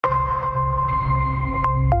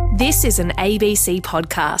This is an ABC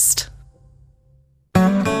podcast.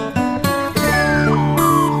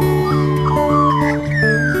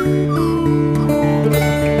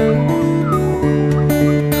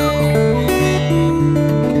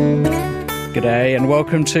 G'day and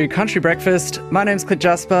welcome to Country Breakfast. My name's Clint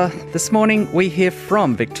Jasper. This morning we hear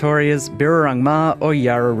from Victoria's Birrarung Marr or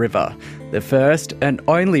Yarra River, the first and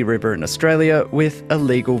only river in Australia with a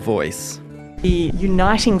legal voice. The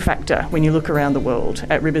uniting factor when you look around the world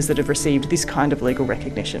at rivers that have received this kind of legal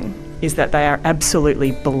recognition is that they are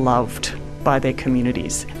absolutely beloved by their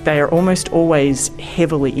communities. They are almost always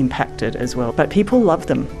heavily impacted as well, but people love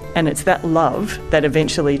them. And it's that love that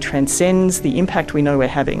eventually transcends the impact we know we're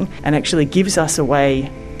having and actually gives us a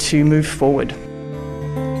way to move forward.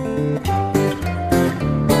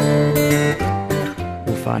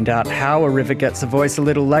 Find out how a river gets a voice a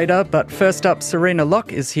little later, but first up, Serena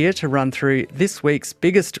Locke is here to run through this week's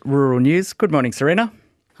biggest rural news. Good morning, Serena.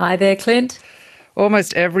 Hi there, Clint.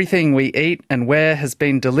 Almost everything we eat and wear has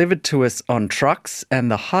been delivered to us on trucks, and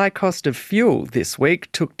the high cost of fuel this week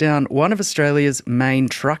took down one of Australia's main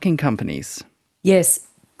trucking companies. Yes,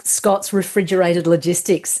 Scott's Refrigerated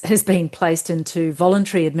Logistics has been placed into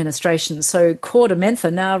voluntary administration. So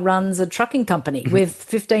Cordamenta now runs a trucking company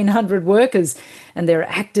with 1,500 workers, and they're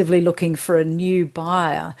actively looking for a new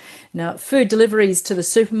buyer. Now, food deliveries to the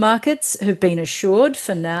supermarkets have been assured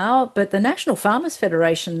for now, but the National Farmers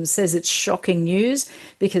Federation says it's shocking news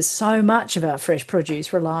because so much of our fresh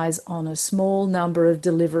produce relies on a small number of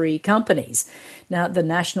delivery companies. Now, the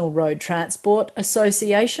National Road Transport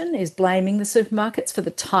Association is blaming the supermarkets for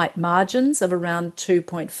the tight margins of around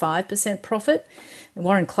 2.5% profit. And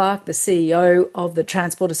Warren Clark, the CEO of the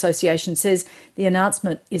Transport Association, says the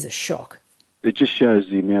announcement is a shock. It just shows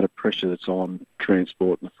the amount of pressure that's on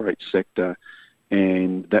transport and the freight sector,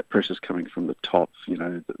 and that pressure's coming from the top,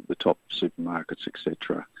 the top supermarkets,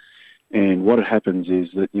 etc. And what happens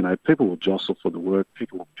is that, people will jostle for the work,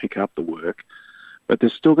 people will pick up the work, but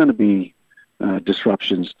there's still going to be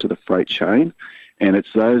disruptions to the freight chain, and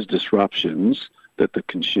it's those disruptions that the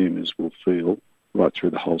consumers will feel right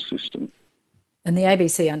through the whole system. And the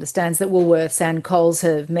ABC understands that Woolworths and Coles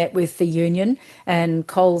have met with the union, and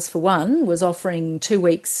Coles, for one, was offering 2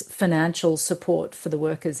 weeks financial support for the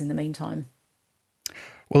workers in the meantime.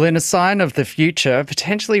 Well, in a sign of the future,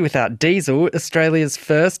 potentially without diesel, Australia's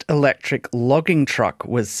first electric logging truck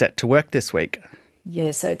was set to work this week.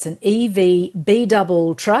 Yeah, so it's an EV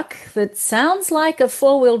B-double truck that sounds like a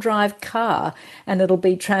four-wheel drive car, and it'll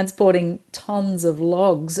be transporting tons of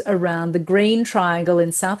logs around the Green Triangle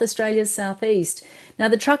in South Australia's southeast. Now,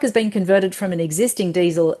 the truck has been converted from an existing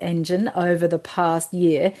diesel engine over the past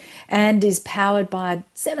year and is powered by a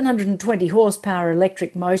 720 horsepower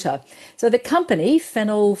electric motor. So the company,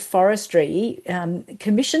 Fennell Forestry,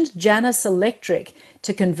 commissioned Janus Electric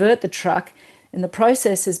to convert the truck, and the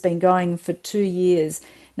process has been going for 2 years.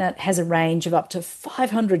 Now, it has a range of up to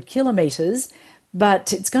 500 kilometres,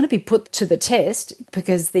 but it's going to be put to the test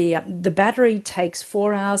because the battery takes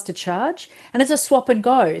 4 hours to charge, and it's a swap and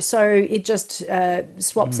go. So it just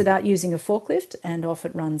swaps it out using a forklift and off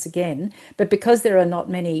it runs again. But because there are not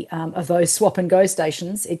many of those swap and go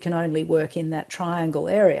stations, it can only work in that triangle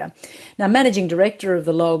area. Now, Managing Director of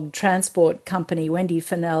the log transport company, Wendy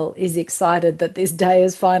Fennell, is excited that this day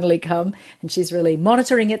has finally come, and she's really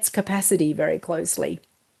monitoring its capacity very closely.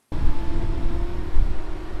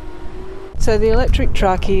 So the electric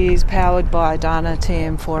truck is powered by a Dana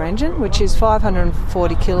TM4 engine, which is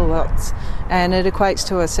 540 kilowatts, and it equates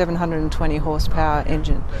to a 720 horsepower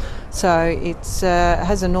engine. So it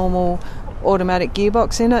has a normal automatic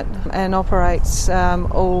gearbox in it and operates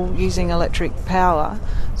all using electric power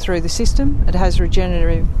through the system. It has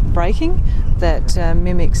regenerative braking that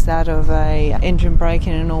mimics that of a engine brake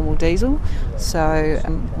in a normal diesel, so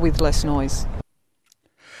with less noise.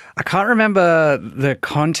 I can't remember the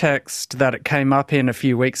context that it came up in a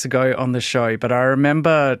few weeks ago on the show, but I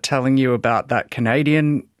remember telling you about that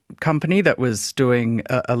Canadian company that was doing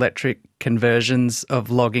electric conversions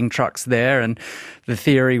of logging trucks there, and the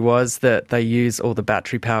theory was that they use all the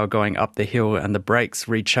battery power going up the hill and the brakes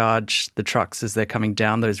recharge the trucks as they're coming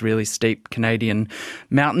down those really steep Canadian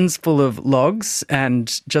mountains full of logs.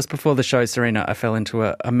 And just before the show, Serena, I fell into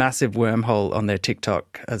a massive wormhole on their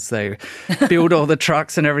TikTok as they build all the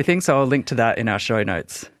trucks and everything, so I'll link to that in our show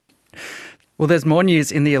notes. Well, there's more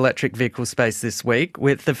news in the electric vehicle space this week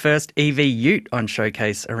with the first EV ute on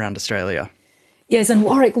showcase around Australia. Yes, and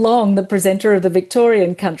Warwick Long, the presenter of the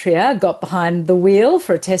Victorian Country Hour, got behind the wheel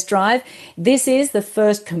for a test drive. This is the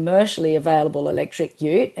first commercially available electric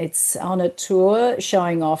ute. It's on a tour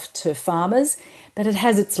showing off to farmers. but it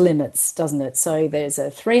has its limits, doesn't it? So there's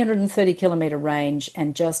a 330 kilometre range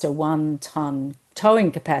and just a 1-tonne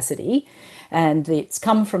towing capacity. And it's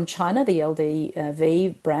come from China, the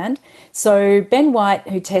LDV brand. So Ben White,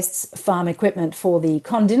 who tests farm equipment for the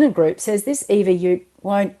Condina Group, says this EV ute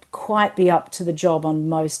won't quite be up to the job on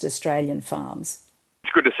most Australian farms.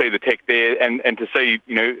 It's good to see the tech there and to see,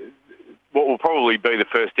 what will probably be the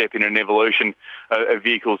first step in an evolution of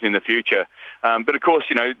vehicles in the future. But of course,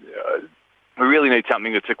 we really need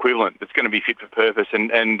something that's equivalent, that's going to be fit for purpose. And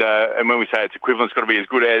when we say it's equivalent, it's got to be as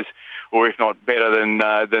good as, or if not better than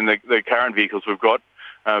the current vehicles we've got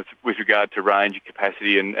with regard to range,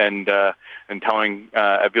 capacity, and towing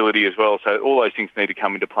ability as well. So all those things need to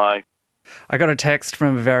come into play. I got a text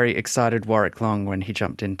from a very excited Warwick Long when he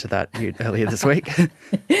jumped into that ute earlier this week.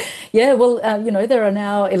 Yeah, well, there are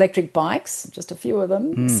now electric bikes, just a few of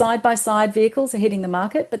them. Side-by-side vehicles are hitting the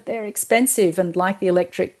market, but they're expensive and, like the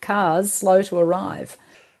electric cars, slow to arrive.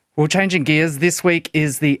 Well, changing gears, this week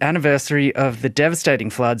is the anniversary of the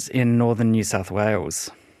devastating floods in northern New South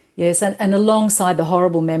Wales. Yes, and alongside the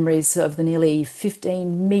horrible memories of the nearly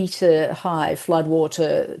 15-metre high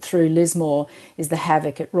floodwater through Lismore is the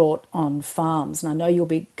havoc it wrought on farms. And I know you'll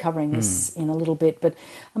be covering this in a little bit, but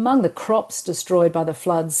among the crops destroyed by the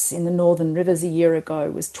floods in the Northern Rivers a year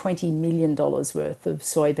ago was $20 million worth of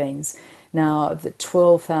soybeans. Now, of the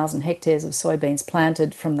 12,000 hectares of soybeans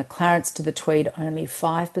planted from the Clarence to the Tweed, only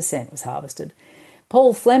 5% was harvested.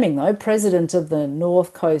 Paul Fleming, though, president of the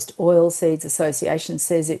North Coast Oilseeds Association,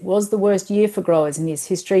 says it was the worst year for growers in his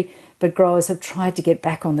history, but growers have tried to get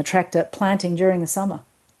back on the tractor planting during the summer.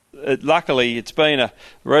 Luckily, it's been a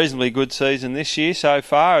reasonably good season this year so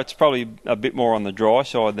far. It's probably a bit more on the dry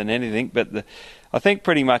side than anything, but I think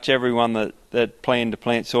pretty much everyone that planned to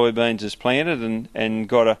plant soybeans has planted and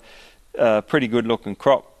got a pretty good-looking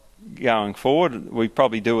crop going forward. We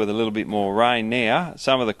probably do with a little bit more rain now.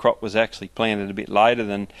 Some of the crop was actually planted a bit later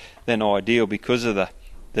than ideal because of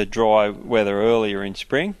the dry weather earlier in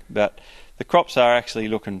spring, but the crops are actually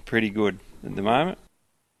looking pretty good at the moment.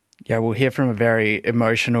 Yeah, we'll hear from a very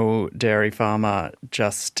emotional dairy farmer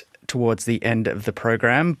just towards the end of the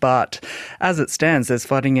program, but as it stands, there's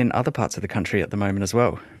flooding in other parts of the country at the moment as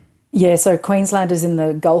well. Yeah, so Queenslanders in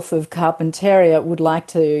the Gulf of Carpentaria would like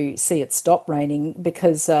to see it stop raining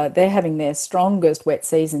because they're having their strongest wet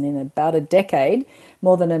season in about a decade.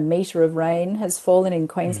 More than a metre of rain has fallen in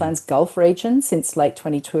Queensland's Gulf region since late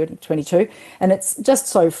 2022, and it's just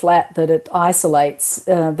so flat that it isolates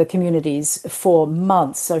the communities for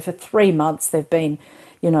months. So for 3 months they've been,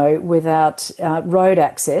 without road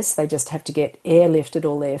access. They just have to get airlifted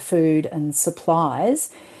all their food and supplies.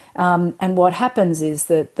 And what happens is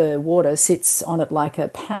that the water sits on it like a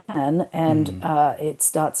pan and it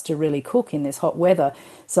starts to really cook in this hot weather.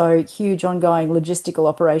 So huge ongoing logistical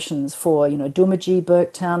operations for, Doomadgee,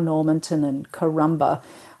 Burketown, Normanton and Corumba.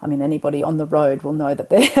 I mean, anybody on the road will know that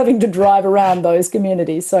they're having to drive around those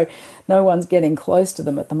communities. So no one's getting close to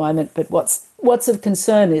them at the moment. But what's of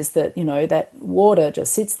concern is that, that water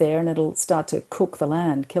just sits there and it'll start to cook the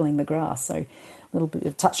land, killing the grass. So a little bit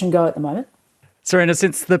of touch and go at the moment. Serena,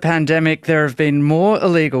 since the pandemic, there have been more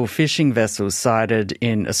illegal fishing vessels sighted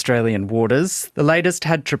in Australian waters. The latest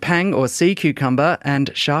had trepang or sea cucumber and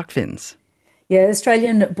shark fins. Yeah,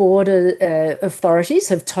 Australian border authorities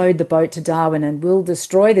have towed the boat to Darwin and will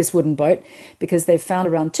destroy this wooden boat because they've found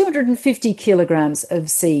around 250 kilograms of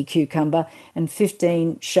sea cucumber and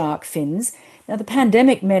 15 shark fins. Now, the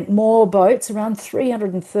pandemic meant more boats, around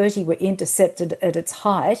 330 were intercepted at its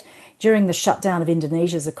height during the shutdown of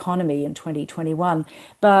Indonesia's economy in 2021.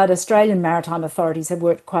 But Australian maritime authorities have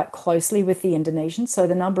worked quite closely with the Indonesians, so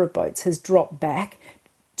the number of boats has dropped back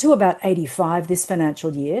to about 85 this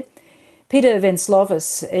financial year. Peter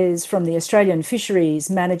Venslovis is from the Australian Fisheries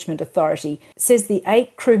Management Authority, says the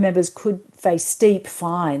 8 crew members could face steep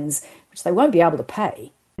fines, which they won't be able to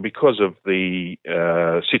pay. Because of the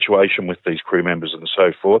situation with these crew members and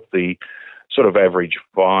so forth, the sort of average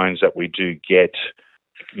fines that we do get,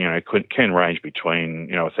 can range between,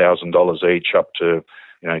 $1,000 each up to,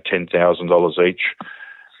 $10,000 each.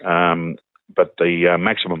 But the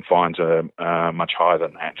maximum fines are much higher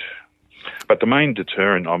than that. But the main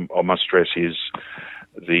deterrent, I must stress, is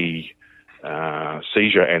the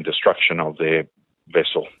seizure and destruction of their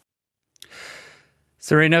vessel.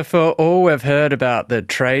 Serena, for all we've heard about the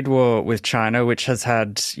trade war with China, which has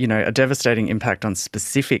had, a devastating impact on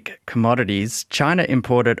specific commodities, China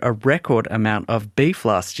imported a record amount of beef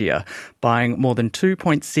last year, buying more than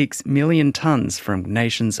 2.6 million tonnes from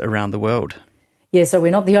nations around the world. Yeah, so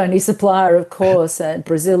we're not the only supplier, of course.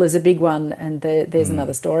 Brazil is a big one, and there's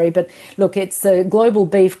another story. But look, it's the Global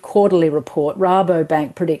Beef Quarterly Report.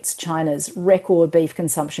 Rabobank predicts China's record beef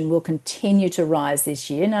consumption will continue to rise this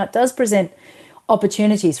year. Now, it does present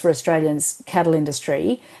opportunities for Australia's cattle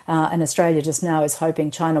industry, and Australia just now is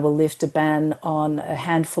hoping China will lift a ban on a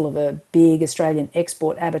handful of big Australian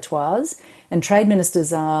export abattoirs. And trade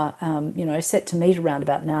ministers are, set to meet around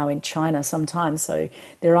about now in China sometime. So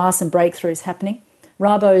there are some breakthroughs happening.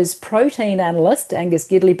 Rabo's protein analyst, Angus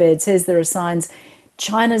Gidleybird, says there are signs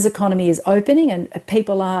China's economy is opening and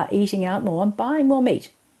people are eating out more and buying more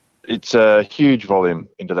meat. It's a huge volume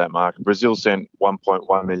into that market. Brazil sent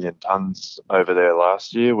 1.1 million tonnes over there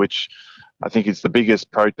last year, which I think is the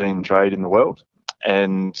biggest protein trade in the world.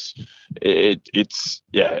 And it's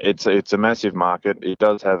a massive market. It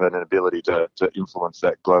does have an ability to influence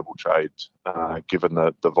that global trade, given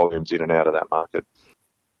the volumes in and out of that market.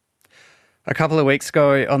 A couple of weeks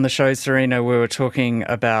ago on the show, Serena, we were talking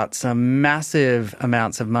about some massive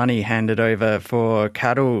amounts of money handed over for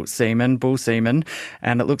cattle semen, bull semen,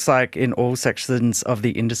 and it looks like in all sections of the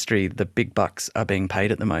industry, the big bucks are being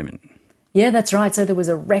paid at the moment. Yeah, that's right. So there was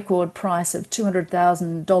a record price of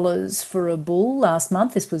 $200,000 for a bull last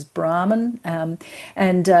month. This was Brahman.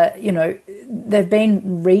 They've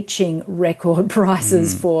been reaching record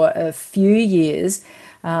prices for a few years.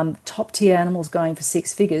 Top-tier animals going for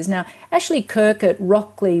six figures. Now, Ashley Kirk at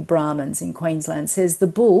Rockley Brahmans in Queensland says the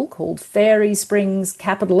bull, called Fairy Springs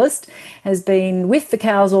Capitalist, has been with the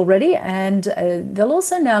cows already, and they'll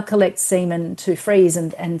also now collect semen to freeze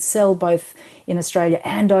and sell both in Australia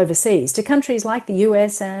and overseas to countries like the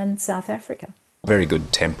US and South Africa. Very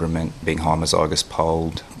good temperament, being homozygous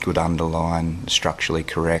polled, good underline, structurally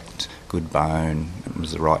correct, good bone, it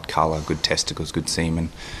was the right colour, good testicles, good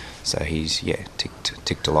semen. So he's,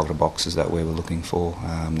 ticked a lot of boxes that we were looking for.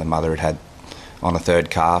 The mother had on a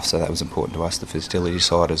third calf, so that was important to us, the fertility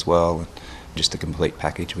side as well, and just a complete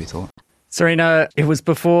package, we thought. Serena, it was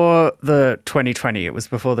before the 2020, it was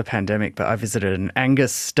before the pandemic, but I visited an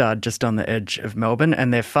Angus stud just on the edge of Melbourne,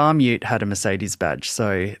 and their farm ute had a Mercedes badge.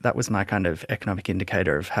 So that was my kind of economic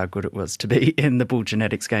indicator of how good it was to be in the bull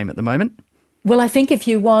genetics game at the moment. Well, I think if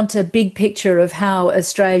you want a big picture of how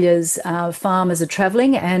Australia's farmers are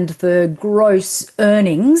travelling and the gross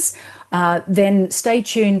earnings, then stay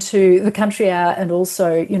tuned to the Country Hour and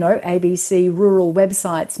also, ABC rural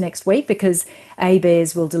websites next week, because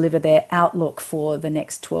ABARES will deliver their outlook for the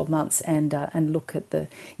next 12 months and look at the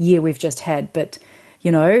year we've just had. But,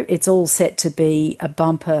 it's all set to be a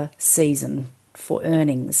bumper season for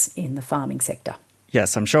earnings in the farming sector.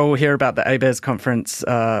 Yes, I'm sure we'll hear about the ABARES conference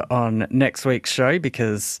on next week's show,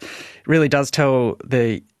 because it really does tell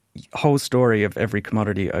the whole story of every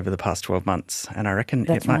commodity over the past 12 months. And I reckon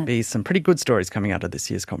it might be some pretty good stories coming out of this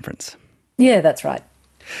year's conference. Yeah, that's right.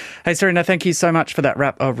 Hey, Serena, thank you so much for that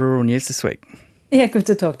wrap of Rural News this week. Yeah, good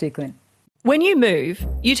to talk to you, Clint. When you move,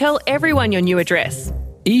 you tell everyone your new address.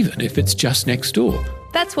 Even if it's just next door.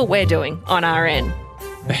 That's what we're doing on RN.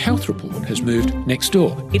 The health report has moved next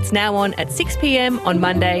door. It's now on at 6 p.m. on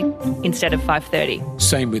Monday instead of 5:30.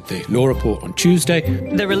 Same with the law report on Tuesday.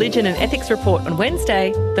 The religion and ethics report on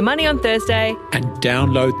Wednesday. The money on Thursday. And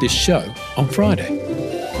download this show on Friday.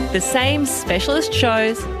 The same specialist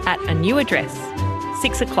shows at a new address,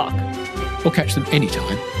 6 o'clock. Or catch them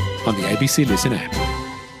anytime on the ABC Listen app.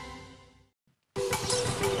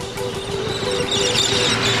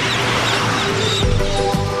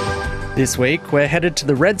 This week, we're headed to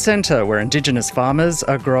the Red Centre, where Indigenous farmers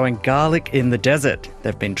are growing garlic in the desert.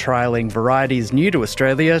 They've been trialling varieties new to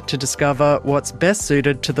Australia to discover what's best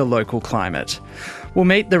suited to the local climate. We'll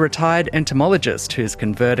meet the retired entomologist who's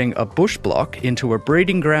converting a bush block into a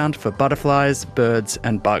breeding ground for butterflies, birds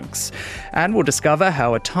and bugs. And we'll discover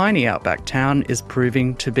how a tiny outback town is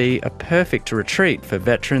proving to be a perfect retreat for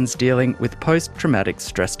veterans dealing with post-traumatic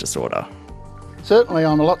stress disorder. Certainly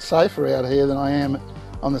I'm a lot safer out here than I am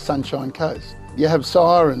on the Sunshine Coast. You have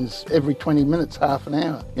sirens every 20 minutes, half an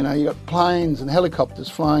hour. You got planes and helicopters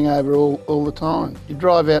flying over all the time. You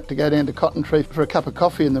drive out to go down to Cotton Tree for a cup of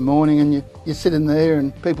coffee in the morning and you sit in there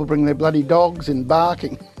and people bring their bloody dogs in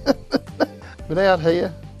barking. But out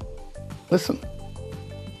here, listen,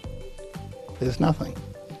 there's nothing.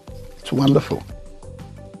 It's wonderful.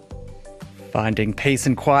 Finding peace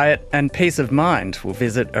and quiet and peace of mind, we'll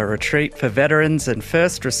visit a retreat for veterans and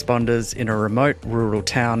first responders in a remote rural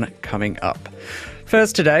town coming up.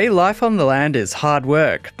 First today, life on the land is hard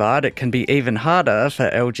work, but it can be even harder for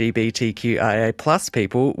LGBTQIA+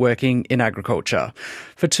 people working in agriculture.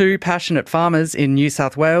 For two passionate farmers in New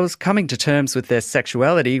South Wales, coming to terms with their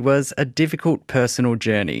sexuality was a difficult personal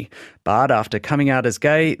journey. But after coming out as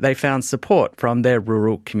gay, they found support from their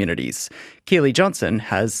rural communities. Keely Johnson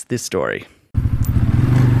has this story.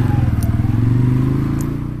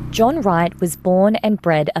 John Wright was born and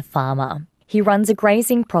bred a farmer. He runs a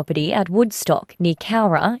grazing property at Woodstock near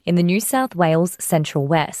Cowra in the New South Wales Central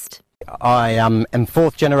West. I am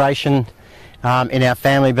fourth generation in our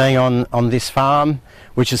family being on this farm,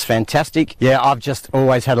 which is fantastic. Yeah, I've just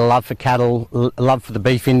always had a love for cattle, love for the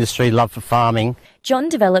beef industry, love for farming. John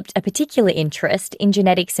developed a particular interest in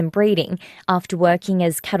genetics and breeding after working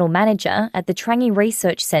as cattle manager at the Trangie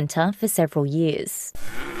Research Centre for several years.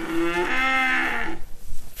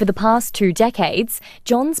 For the past 2 decades,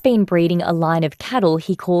 John's been breeding a line of cattle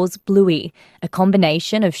he calls Bluey, a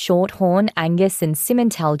combination of Shorthorn, Angus and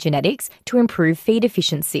Simmental genetics to improve feed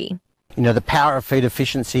efficiency. You know, the power of feed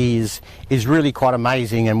efficiency is really quite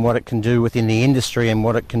amazing, and what it can do within the industry and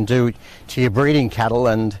what it can do to your breeding cattle.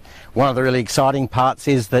 And one of the really exciting parts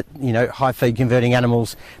is that, you know, high feed converting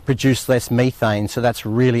animals produce less methane. So that's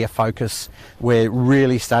really a focus we're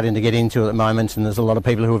really starting to get into at the moment. And there's a lot of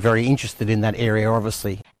people who are very interested in that area,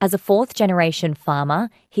 obviously. As a fourth generation farmer,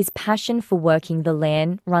 his passion for working the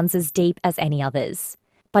land runs as deep as any other's.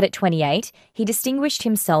 But at 28, he distinguished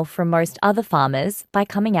himself from most other farmers by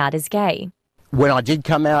coming out as gay. When I did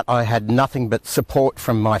come out, I had nothing but support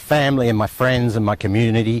from my family and my friends and my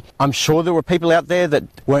community. I'm sure there were people out there that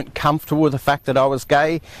weren't comfortable with the fact that I was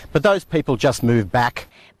gay, but those people just moved back.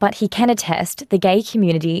 But he can attest the gay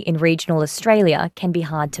community in regional Australia can be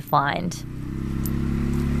hard to find.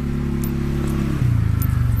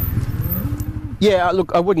 Yeah,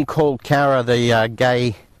 look, I wouldn't call Cowra the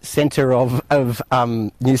gay centre of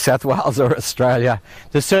New South Wales or Australia.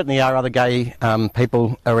 There certainly are other gay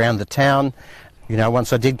people around the town. You know,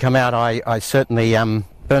 once I did come out, I certainly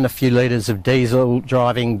burned a few litres of diesel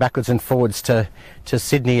driving backwards and forwards to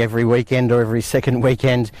Sydney every weekend or every second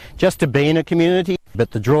weekend just to be in a community. But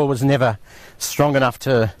the draw was never strong enough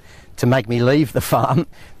to make me leave the farm.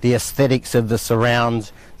 The aesthetics of the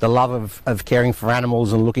surround, the love of caring for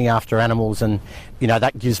animals and looking after animals, and you know,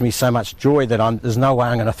 that gives me so much joy that there's no way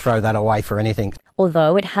I'm going to throw that away for anything.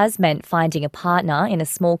 Although it has meant finding a partner in a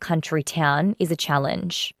small country town is a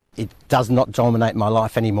challenge. It does not dominate my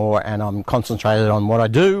life anymore, and I'm concentrated on what I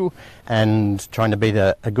do and trying to be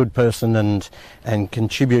a good person and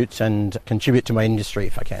contribute to my industry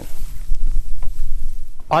if I can.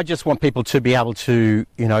 I just want people to be able to,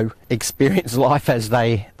 you know, experience life as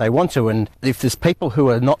they want to. And if there's people who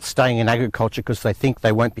are not staying in agriculture because they think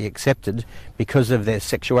they won't be accepted because of their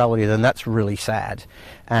sexuality, then that's really sad.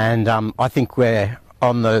 And I think we're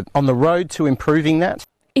on the road to improving that.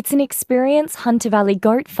 It's an experience Hunter Valley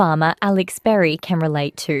goat farmer Alex Berry can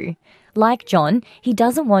relate to. Like John, he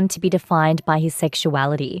doesn't want to be defined by his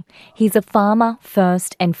sexuality. He's a farmer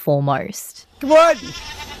first and foremost. Come on!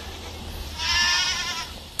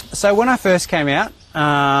 So when I first came out,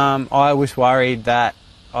 I was worried that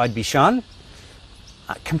I'd be shunned.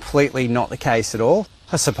 Completely not the case at all.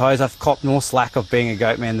 I suppose I've copped more slack of being a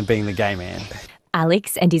goat man than being the gay man.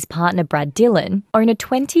 Alex and his partner Brad Dillon own a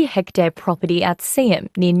 20-hectare property at Seaham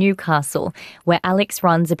near Newcastle, where Alex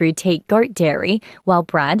runs a boutique goat dairy, while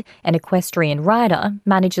Brad, an equestrian rider,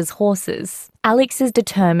 manages horses. Alex is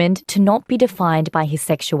determined to not be defined by his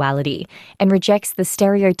sexuality and rejects the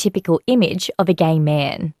stereotypical image of a gay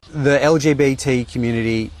man. The LGBT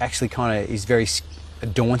community actually kind of is very a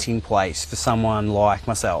daunting place for someone like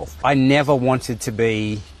myself. I never wanted to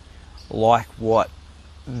be like what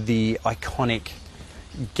the iconic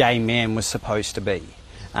gay man was supposed to be.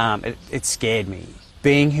 It scared me.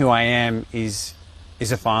 Being who I am is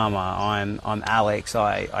a farmer. I'm Alex.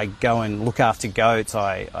 I go and look after goats.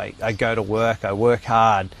 I go to work. I work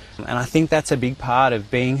hard. And I think that's a big part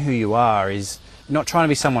of being who you are, is not trying to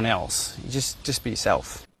be someone else. You just be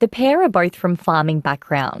yourself. The pair are both from farming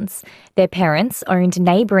backgrounds. Their parents owned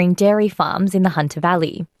neighbouring dairy farms in the Hunter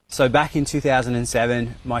Valley. So back in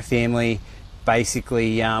 2007, my family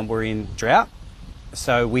basically were in drought.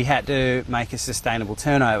 So we had to make a sustainable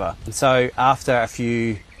turnover. And so after a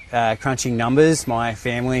few crunching numbers, my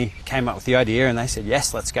family came up with the idea and they said,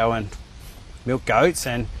 yes, let's go and milk goats.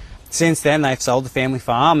 And since then, they've sold the family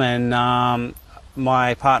farm, and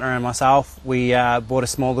my partner and myself, we bought a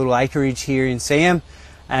small little acreage here in Seaham,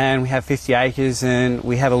 and we have 50 acres and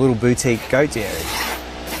we have a little boutique goat dairy.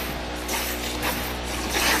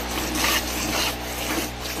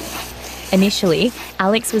 Initially,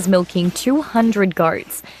 Alex was milking 200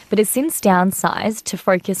 goats, but has since downsized to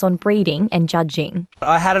focus on breeding and judging.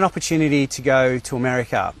 I had an opportunity to go to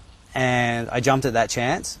America and I jumped at that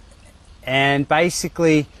chance, and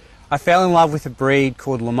basically I fell in love with a breed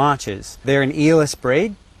called Lamarches. They're an earless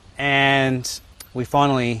breed, and we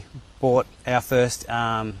finally bought our first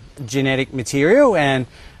genetic material, and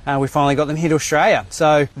we finally got them here to Australia.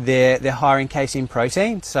 So they're higher in casein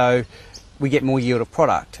protein, so we get more yield of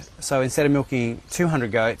product. So instead of milking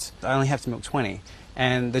 200 goats, I only have to milk 20.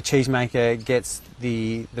 And the cheesemaker gets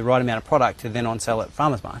the right amount of product to then on-sell at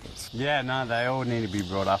farmers markets. Yeah, no, they all need to be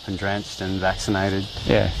brought up and drenched and vaccinated.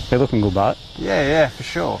 Yeah, they're looking good, but Yeah, for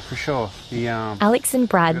sure. Alex and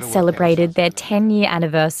Brad celebrated their 10-year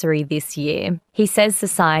anniversary this year. He says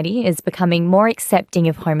society is becoming more accepting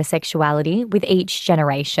of homosexuality with each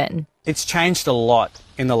generation. It's changed a lot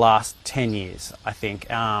in the last 10 years, I think,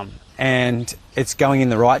 and it's going in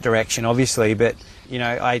the right direction, obviously, but you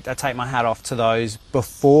know, I take my hat off to those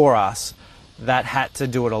before us that had to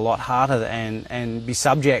do it a lot harder and be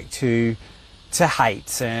subject to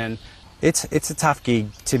hate, and it's a tough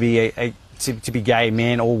gig to be to be gay,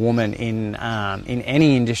 man or woman, in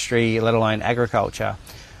any industry, let alone agriculture.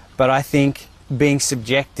 But I think being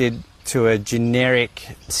subjected to a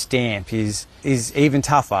generic stamp is even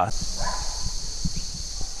tougher.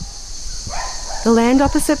 The land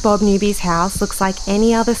opposite Bob Newby's house looks like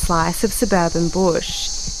any other slice of suburban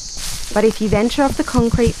bush. But if you venture off the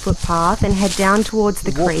concrete footpath and head down towards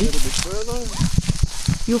the creek,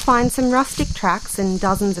 you'll find some rustic tracks and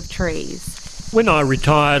dozens of trees. When I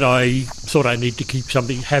retired, I thought I need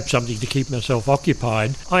to have something to keep myself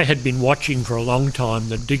occupied. I had been watching for a long time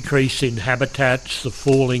the decrease in habitats, the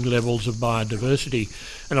falling levels of biodiversity,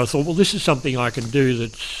 and I thought, well, this is something I can do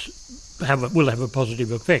will have a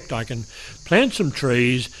positive effect. I can plant some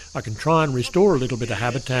trees, I can try and restore a little bit of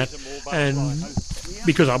habitat, and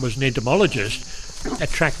because I was an entomologist,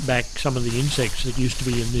 attract back some of the insects that used to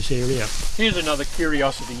be in this area. Here's another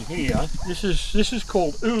curiosity here. This is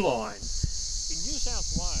called ooline.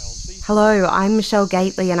 Hello, I'm Michelle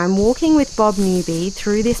Gately and I'm walking with Bob Newby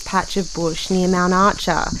through this patch of bush near Mount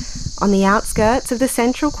Archer, on the outskirts of the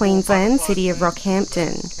central Queensland city of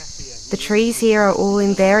Rockhampton. The trees here are all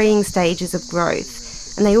in varying stages of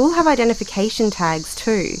growth, and they all have identification tags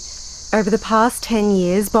too. Over the past 10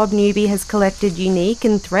 years, Bob Newby has collected unique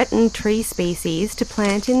and threatened tree species to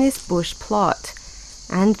plant in this bush plot,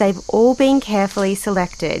 and they've all been carefully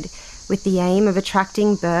selected with the aim of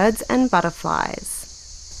attracting birds and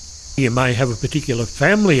butterflies. You may have a particular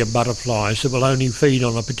family of butterflies that will only feed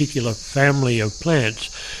on a particular family of plants.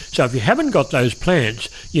 So if you haven't got those plants,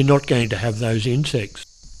 you're not going to have those insects.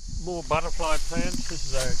 More butterfly plants.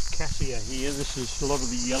 This is a cassia here. This is a lot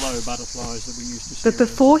of the yellow butterflies that we used to see. But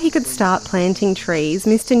before he could start planting trees,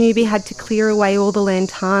 Mr. Newby had to clear away all the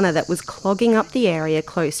lantana that was clogging up the area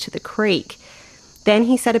close to the creek. Then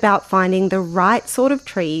he set about finding the right sort of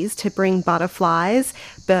trees to bring butterflies,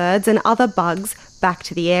 birds and other bugs back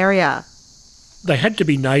to the area. They had to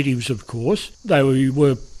be natives, of course. They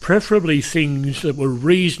were preferably things that were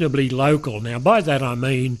reasonably local. Now, by that I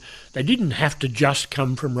mean they didn't have to just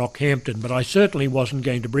come from Rockhampton, but I certainly wasn't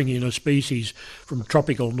going to bring in a species from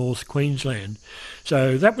tropical North Queensland.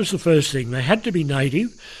 So that was the first thing. They had to be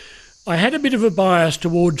native. I had a bit of a bias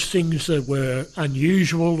towards things that were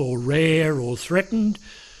unusual or rare or threatened,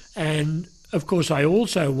 and of course I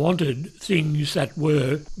also wanted things that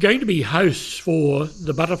were going to be hosts for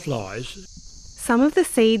the butterflies. Some of the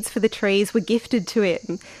seeds for the trees were gifted to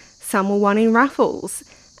him, some were won in raffles,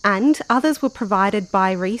 and others were provided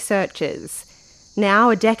by researchers. Now,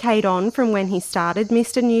 a decade on from when he started,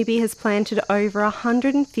 Mr. Newby has planted over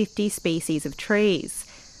 150 species of trees.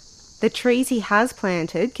 The trees he has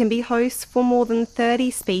planted can be hosts for more than 30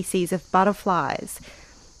 species of butterflies.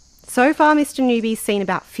 So far, Mr. Newby's seen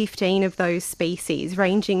about 15 of those species,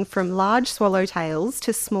 ranging from large swallowtails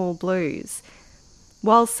to small blues.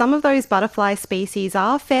 While some of those butterfly species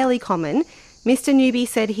are fairly common, Mr. Newby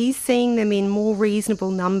said he's seeing them in more reasonable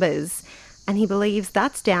numbers, and he believes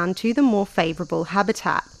that's down to the more favourable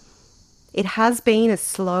habitat. It has been a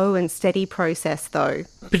slow and steady process, though.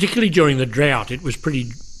 Particularly during the drought, it was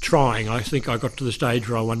pretty trying. I think I got to the stage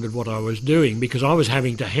where I wondered what I was doing, because I was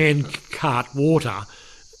having to hand cart water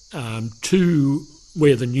to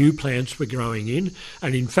where the new plants were growing in,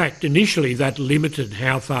 and in fact initially that limited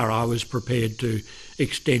how far I was prepared to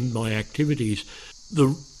extend my activities.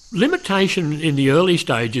 The limitation in the early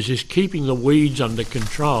stages is keeping the weeds under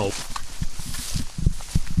control.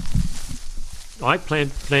 I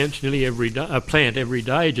plant plants nearly every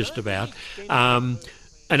day, just about,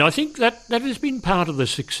 And I think that has been part of the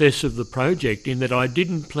success of the project, in that I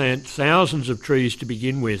didn't plant thousands of trees to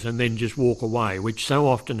begin with and then just walk away, which so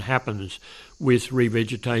often happens with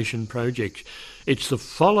revegetation projects. It's the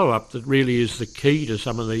follow-up that really is the key to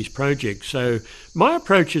some of these projects. So my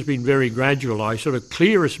approach has been very gradual. I sort of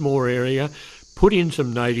clear a small area, put in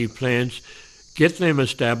some native plants, get them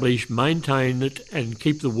established, maintain it and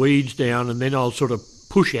keep the weeds down, and then I'll sort of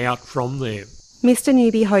push out from there. Mr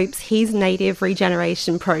Newby hopes his native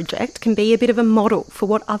regeneration project can be a bit of a model for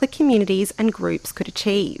what other communities and groups could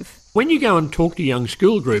achieve. When you go and talk to young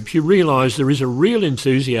school groups, you realise there is a real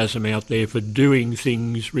enthusiasm out there for doing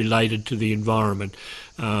things related to the environment.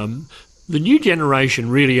 The new generation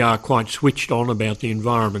really are quite switched on about the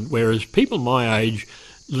environment, whereas people my age,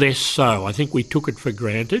 less so. I think we took it for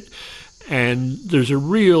granted. And there's a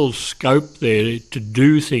real scope there to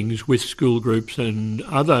do things with school groups and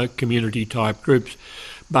other community type groups.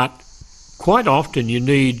 But quite often you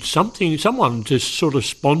need someone to sort of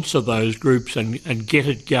sponsor those groups and get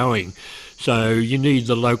it going. So you need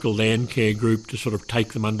the local land care group to sort of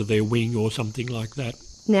take them under their wing or something like that.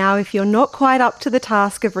 Now, if you're not quite up to the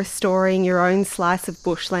task of restoring your own slice of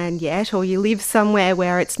bushland yet, or you live somewhere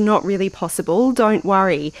where it's not really possible, don't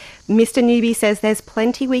worry. Mr Newby says there's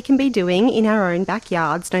plenty we can be doing in our own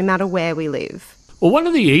backyards, no matter where we live. Well, one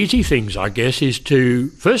of the easy things, I guess, is to,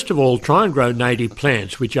 first of all, try and grow native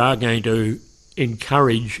plants, which are going to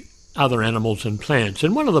encourage other animals and plants.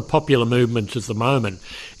 And one of the popular movements at the moment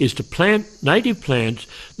is to plant native plants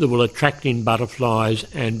that will attract in butterflies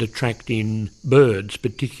and attract in birds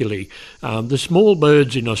particularly. The small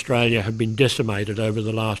birds in Australia have been decimated over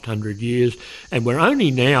the last 100 years, and we're only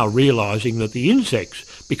now realising that the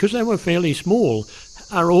insects, because they were fairly small,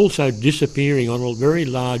 are also disappearing on a very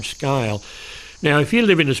large scale. Now, if you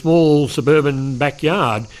live in a small suburban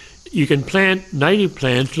backyard, you can plant native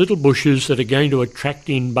plants, little bushes that are going to attract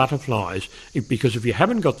in butterflies, because if you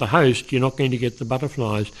haven't got the host, you're not going to get the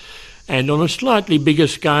butterflies. And on a slightly bigger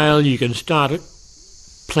scale, you can start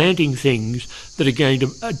planting things that are going to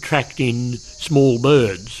attract in small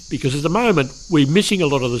birds, because at the moment we're missing a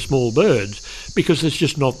lot of the small birds because there's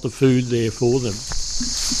just not the food there for them.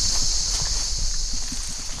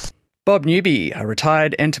 Bob Newby, a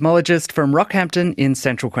retired entomologist from Rockhampton in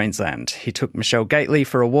central Queensland. He took Michelle Gately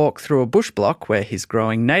for a walk through a bush block where he's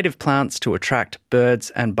growing native plants to attract birds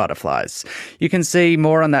and butterflies. You can see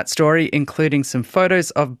more on that story, including some photos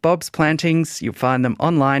of Bob's plantings. You'll find them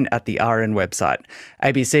online at the RN website,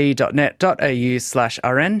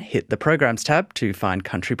 abc.net.au/RN. Hit the Programs tab to find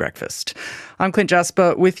Country Breakfast. I'm Clint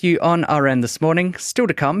Jasper with you on RN this morning. Still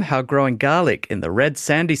to come, how growing garlic in the red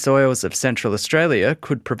sandy soils of Central Australia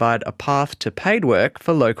could provide a path to paid work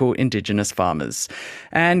for local Indigenous farmers.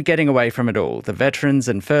 And getting away from it all, the veterans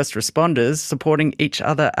and first responders supporting each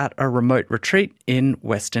other at a remote retreat in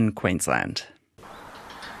Western Queensland.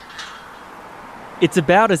 It's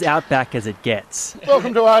about as outback as it gets.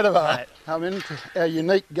 Welcome to Adavale. Come into our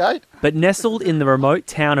unique gate. But nestled in the remote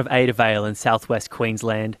town of Adavale in southwest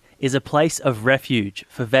Queensland is a place of refuge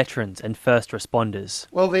for veterans and first responders.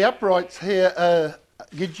 Well, the uprights here are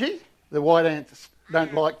Gidgee. The white ants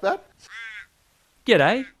don't like that.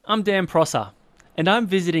 G'day, I'm Dan Prosser, and I'm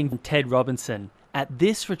visiting Ted Robinson at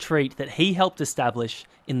this retreat that he helped establish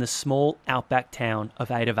in the small outback town of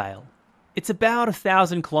Adavale. It's about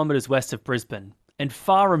 1,000 kilometres west of Brisbane and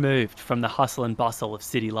far removed from the hustle and bustle of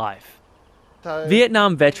city life.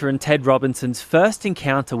 Vietnam veteran Ted Robinson's first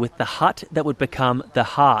encounter with the hut that would become the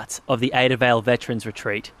heart of the Adavale Veterans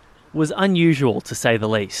Retreat was unusual, to say the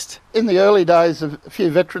least. In the early days, a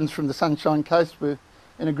few veterans from the Sunshine Coast were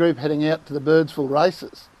in a group heading out to the Birdsville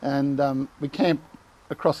races, and we camped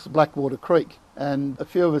across the Blackwater Creek, and a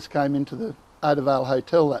few of us came into the Adavale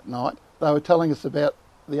Hotel that night. They were telling us about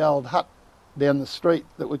the old hut down the street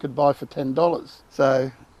that we could buy for $10.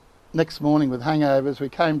 So next morning with hangovers, we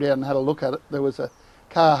came down and had a look at it. There was a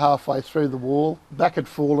car halfway through the wall. Back had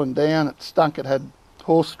fallen down, it stunk, it had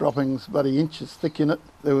horse droppings bloody inches thick in it.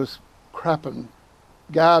 There was crap and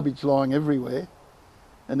garbage lying everywhere.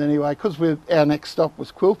 And anyway, because our next stop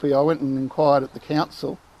was Quilpie, I went and inquired at the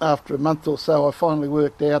council. After a month or so, I finally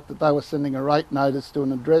worked out that they were sending a rate notice to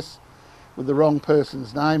an address with the wrong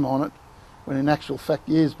person's name on it, when in actual fact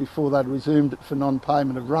years before they'd resumed it for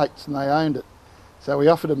non-payment of rates and they owned it. So we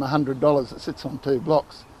offered them $100. It sits on 2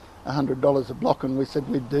 blocks, $100 a block, and we said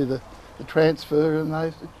we'd do the transfer, and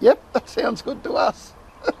they said, yep, that sounds good to us.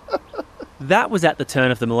 That was at the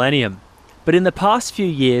turn of the millennium. But in the past few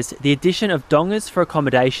years, the addition of dongers for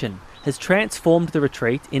accommodation has transformed the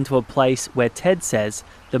retreat into a place where Ted says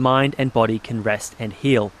the mind and body can rest and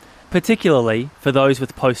heal. particularly for those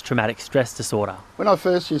with post-traumatic stress disorder. When I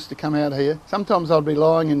first used to come out here, sometimes I'd be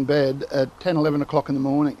lying in bed at 10, 11 o'clock in the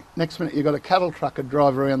morning. Next minute you've got a cattle trucker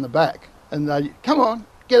drive around the back and they, come on,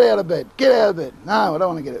 get out of bed, get out of bed. No, I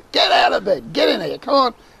don't want to get out. Get out of bed, get in here, come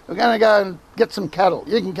on. We're going to go and get some cattle.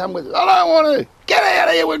 You can come with us. I don't want to. Get out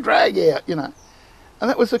of here, we'll drag you out, you know. And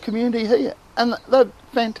that was the community here. And they're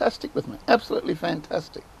fantastic with me, absolutely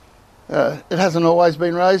fantastic. It hasn't always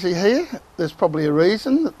been rosy here. There's probably a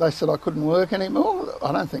reason that they said I couldn't work anymore.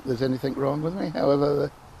 I don't think there's anything wrong with me.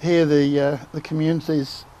 However, here the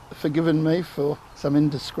community's forgiven me for some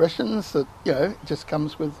indiscretions that, you know, just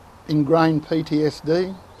comes with ingrained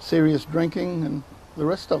PTSD, serious drinking and the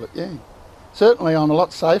rest of it, yeah. Certainly I'm a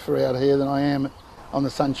lot safer out here than I am on the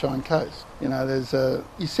Sunshine Coast. You know,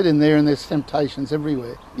 you sit in there and there's temptations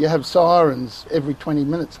everywhere. You have sirens every 20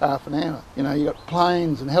 minutes, half an hour. You know, you got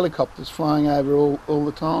planes and helicopters flying over all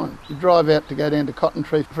the time. You drive out to go down to Cotton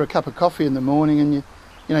Tree for a cup of coffee in the morning and you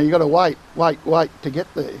got to wait to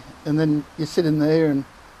get there. And then you sit in there and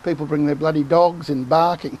people bring their bloody dogs in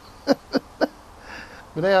barking.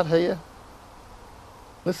 But out here,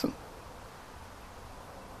 listen,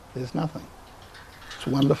 there's nothing. It's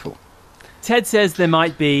wonderful. Ted says there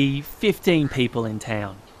might be 15 people in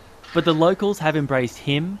town, but the locals have embraced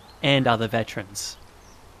him and other veterans.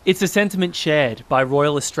 It's a sentiment shared by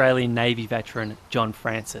Royal Australian Navy veteran John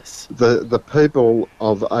Francis. The people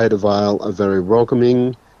of Ada Vale are very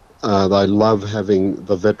welcoming. They love having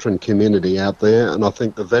the veteran community out there, and I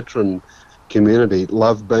think the veteran community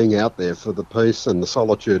love being out there for the peace and the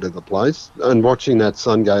solitude of the place, and watching that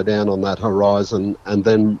sun go down on that horizon and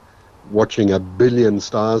then watching 1 billion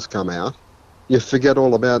stars come out. You forget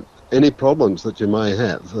all about any problems that you may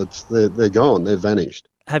have. They're gone, they've vanished.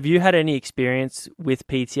 Have you had any experience with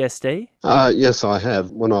PTSD? Yes, I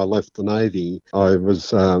have. When I left the Navy, I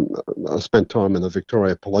spent time in the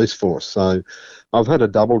Victoria Police Force. So I've had a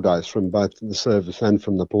double dose from both the service and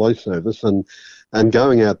from the police service. And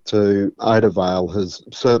going out to Ada Vale has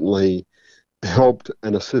certainly helped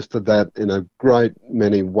and assisted that in a great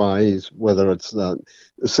many ways, whether it's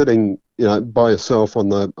sitting by yourself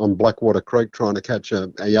on Blackwater Creek trying to catch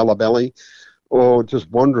a yellow belly, or just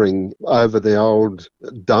wandering over the old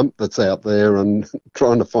dump that's out there and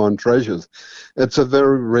trying to find treasures. It's a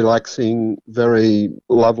very relaxing, very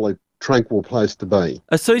lovely, tranquil place to be.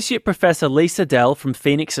 Associate Professor Lisa Dell from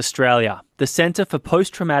Phoenix, Australia, the Centre for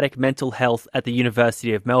Post-Traumatic Mental Health at the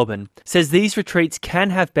University of Melbourne, says these retreats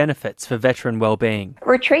can have benefits for veteran wellbeing.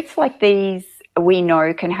 Retreats like these we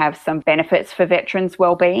know can have some benefits for veterans'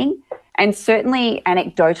 wellbeing, and certainly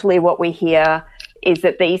anecdotally what we hear is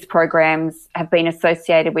that these programs have been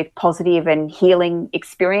associated with positive and healing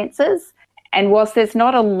experiences. And whilst there's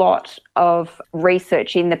not a lot of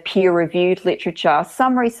research in the peer-reviewed literature,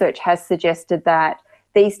 some research has suggested that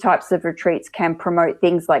these types of retreats can promote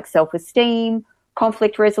things like self-esteem,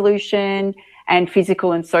 conflict resolution, and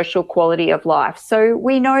physical and social quality of life. So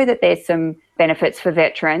we know that there's some benefits for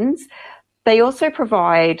veterans. They also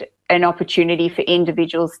provide an opportunity for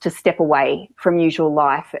individuals to step away from usual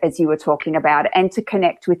life, as you were talking about, and to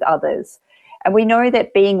connect with others. And we know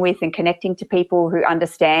that being with and connecting to people who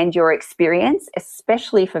understand your experience,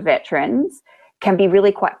 especially for veterans, can be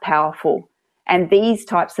really quite powerful. And these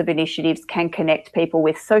types of initiatives can connect people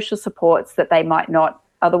with social supports that they might not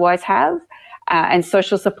otherwise have. And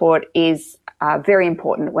social support is very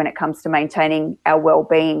important when it comes to maintaining our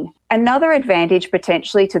well-being. Another advantage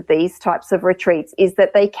potentially to these types of retreats is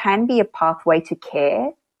that they can be a pathway to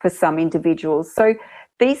care for some individuals. So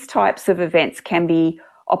these types of events can be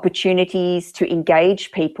opportunities to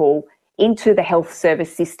engage people into the health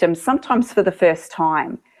service system, sometimes for the first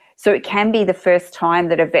time. So it can be the first time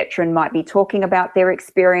that a veteran might be talking about their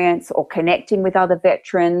experience or connecting with other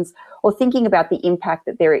veterans or thinking about the impact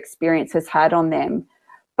that their experience has had on them.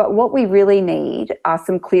 But what we really need are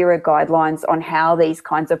some clearer guidelines on how these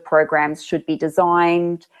kinds of programs should be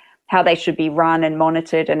designed, how they should be run and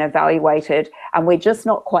monitored and evaluated, and we're just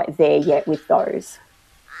not quite there yet with those.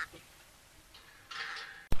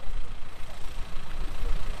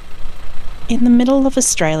 In the middle of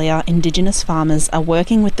Australia, Indigenous farmers are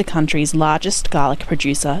working with the country's largest garlic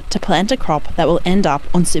producer to plant a crop that will end up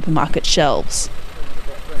on supermarket shelves.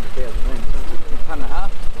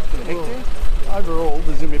 Overall,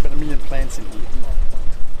 there's going to be about 1 million plants in here.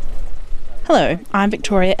 Hello, I'm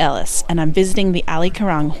Victoria Ellis and I'm visiting the Ali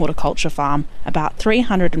Karung horticulture farm about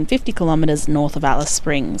 350 kilometres north of Alice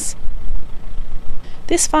Springs.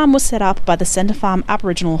 This farm was set up by the Centre Farm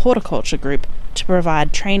Aboriginal Horticulture Group to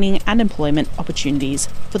provide training and employment opportunities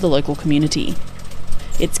for the local community.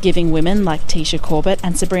 It's giving women like Tisha Corbett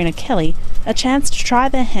and Sabrina Kelly a chance to try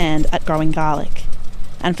their hand at growing garlic.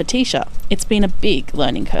 And for Tisha, it's been a big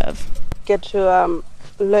learning curve. Get to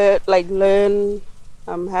learn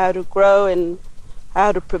how to grow and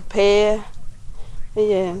how to prepare.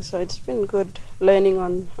 Yeah, so it's been good learning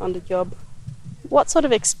on the job. What sort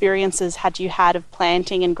of experiences had you had of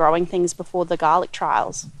planting and growing things before the garlic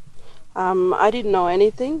trials? I didn't know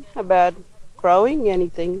anything about growing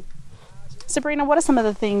anything. Sabrina, what are some of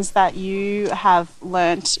the things that you have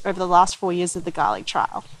learnt over the last 4 years of the garlic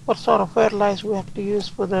trial? What sort of fertilizer we have to use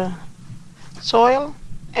for the soil,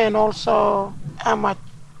 and also how much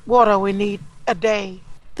water we need a day.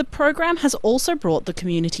 The program has also brought the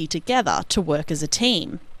community together to work as a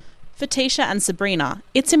team. For Tisha and Sabrina,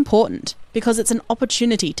 it's important because it's an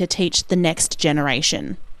opportunity to teach the next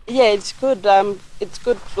generation. Yeah, it's good. It's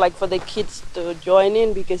good for the kids to join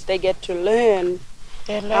in because they get to learn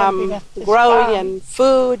growing and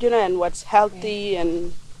food, and what's healthy,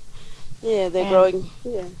 and they're growing.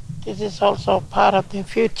 Yeah. This is also part of the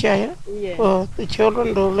future for the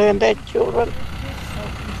children to learn their children.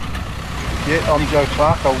 Yeah, I'm Joe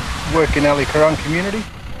Clark. I work in Ali Currung community.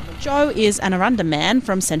 Joe is an Arunda man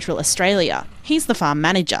from Central Australia. He's the farm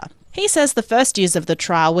manager. He says the first years of the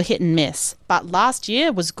trial were hit and miss, but last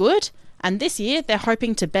year was good, and this year they're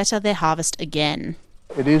hoping to better their harvest again.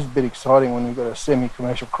 It is a bit exciting when we've got a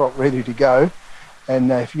semi-commercial crop ready to go,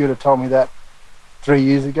 and if you would have told me that 3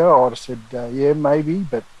 years ago, I would have said, yeah, maybe,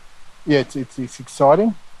 but yeah, it's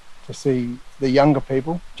exciting to see the younger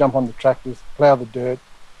people jump on the tractors, plough the dirt,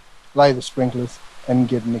 lay the sprinklers, and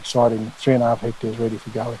get an exciting 3.5 hectares ready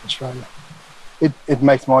for Garlic Australia. It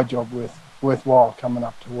makes my job worthwhile coming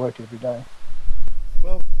up to work every day.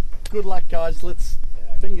 Well, good luck, guys.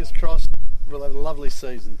 Fingers crossed, we'll have a lovely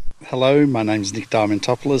season. Hello, my name's Nick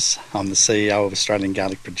Diamantopoulos. I'm the CEO of Australian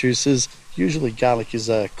Garlic Producers. Usually garlic is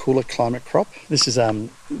a cooler climate crop. This is our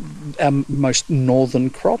most northern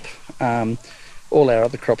crop. All our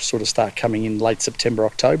other crops sort of start coming in late September,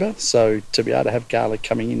 October. So to be able to have garlic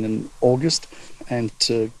coming in August and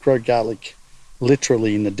to grow garlic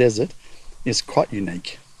literally in the desert is quite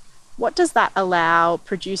unique. What does that allow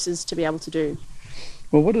producers to be able to do?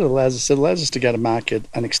 Well, what it allows us to go to market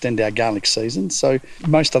and extend our garlic season. So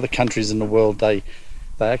most other countries in the world, they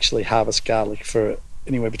actually harvest garlic for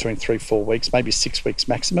anywhere between 3-4 weeks, maybe 6 weeks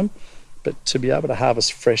maximum. But to be able to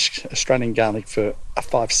harvest fresh Australian garlic for a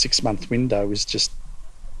 5-6 month window is just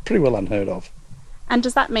pretty well unheard of. And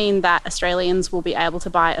does that mean that Australians will be able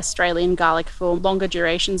to buy Australian garlic for longer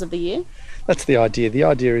durations of the year? That's the idea. The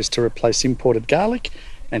idea is to replace imported garlic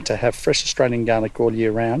and to have fresh Australian garlic all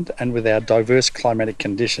year round. And with our diverse climatic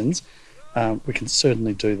conditions, we can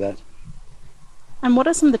certainly do that. And what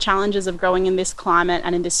are some of the challenges of growing in this climate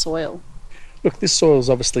and in this soil? Look, this soil is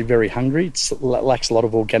obviously very hungry. It lacks a lot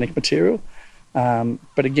of organic material.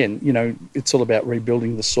 But again, it's all about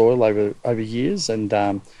rebuilding the soil over years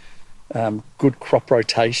and good crop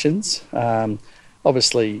rotations.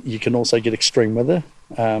 Obviously, you can also get extreme weather.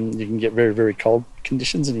 You can get very, very cold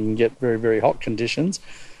conditions and you can get very, very hot conditions.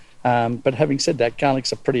 But having said that,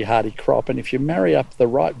 garlic's a pretty hardy crop. And if you marry up the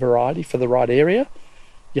right variety for the right area,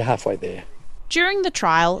 you're halfway there. During the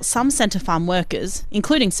trial, some Centre Farm workers,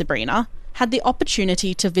 including Sabrina, had the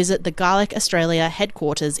opportunity to visit the Garlic Australia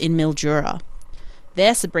headquarters in Mildura.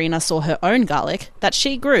 There, Sabrina saw her own garlic that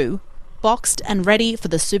she grew, boxed and ready for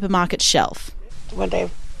the supermarket shelf. When they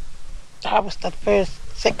harvested first,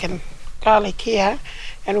 second garlic here,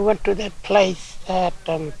 and we went to that place, that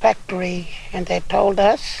factory, and they told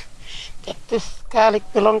us that this garlic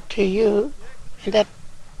belonged to you, and that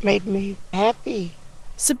made me happy.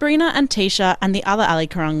 Sabrina and Tisha and the other Ali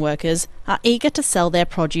Currung workers are eager to sell their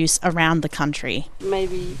produce around the country.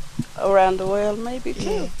 Maybe around the world, maybe too.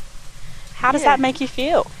 Yeah. How does that make you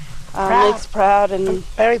feel? Makes proud and I'm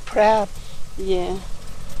very proud. Yeah.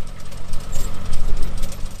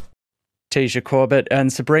 Tisha Corbett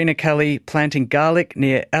and Sabrina Kelly planting garlic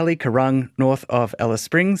near Ali Currung, north of Alice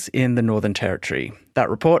Springs in the Northern Territory. That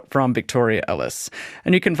report from Victoria Ellis.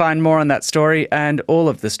 And you can find more on that story and all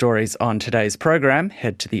of the stories on today's program.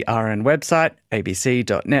 Head to the RN website,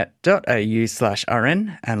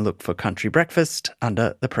 abc.net.au/RN, and look for Country Breakfast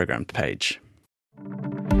under the program page.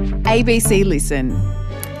 ABC Listen.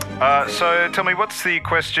 So tell me, what's the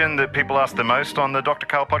question that people ask the most on the Dr.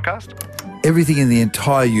 Karl podcast? Everything in the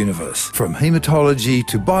entire universe, from haematology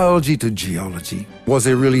to biology to geology. Was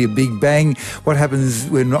there really a Big Bang? What happens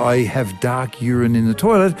when I have dark urine in the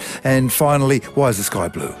toilet? And finally, why is the sky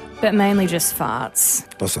blue? But mainly just farts.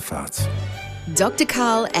 Lots of farts. Dr.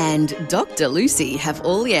 Karl and Dr. Lucy have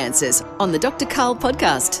all the answers on the Dr. Karl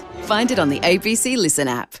podcast. Find it on the ABC Listen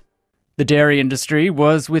app. The dairy industry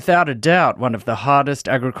was without a doubt one of the hardest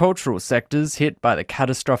agricultural sectors hit by the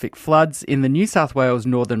catastrophic floods in the New South Wales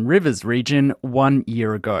Northern Rivers region 1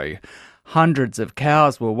 year ago. Hundreds of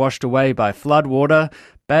cows were washed away by floodwater,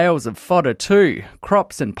 bales of fodder too,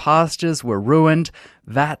 crops and pastures were ruined,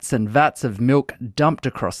 vats and vats of milk dumped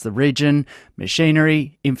across the region,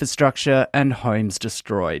 machinery, infrastructure and homes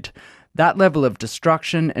destroyed. That level of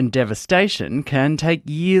destruction and devastation can take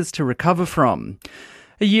years to recover from.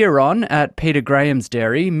 A year on, at Peter Graham's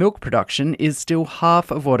dairy, milk production is still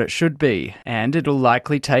half of what it should be, and it'll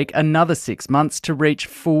likely take another 6 months to reach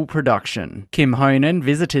full production. Kim Honan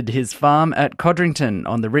visited his farm at Codrington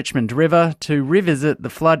on the Richmond River to revisit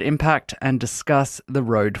the flood impact and discuss the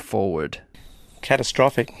road forward.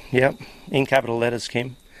 Catastrophic, yep, in capital letters,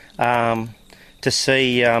 Kim. To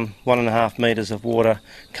see 1.5 metres of water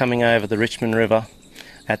coming over the Richmond River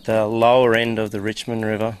at the lower end of the Richmond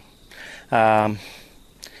River,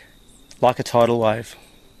 like a tidal wave.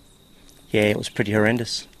 Yeah, it was pretty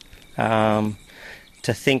horrendous. To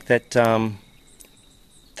think that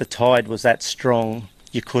the tide was that strong,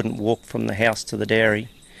 you couldn't walk from the house to the dairy,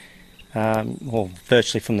 well,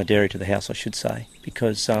 virtually from the dairy to the house, I should say,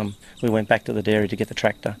 because we went back to the dairy to get the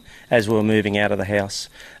tractor as we were moving out of the house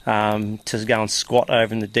to go and squat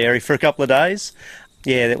over in the dairy for a couple of days.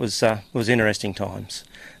 Yeah, it was interesting times.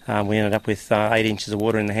 We ended up with 8 inches of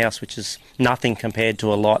water in the house, which is nothing compared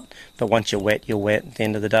to a lot, but once you're wet at the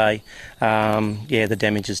end of the day. Yeah, the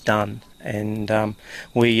damage is done, and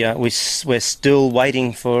we're still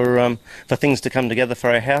waiting for things to come together for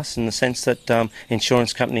our house, in the sense that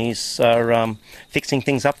insurance companies are fixing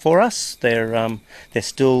things up for us. They're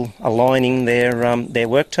still aligning their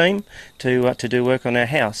work team to do work on our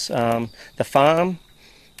house. The farm,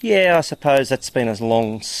 yeah, I suppose that's been a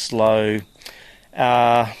long, slow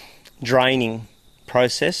draining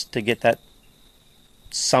process to get that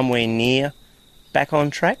somewhere near back on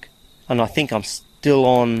track. And I think I'm still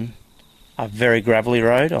on a very gravelly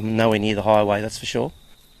road. I'm nowhere near the highway, that's for sure.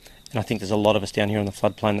 And I think there's a lot of us down here on the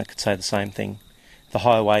floodplain that could say the same thing. The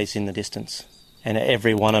highway's in the distance, and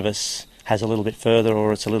every one of us has a little bit further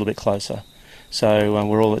or it's a little bit closer. So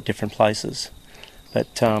we're all at different places.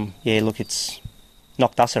 But yeah, look, it's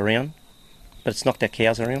knocked us around, but it's knocked our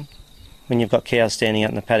cows around. When you've got cows standing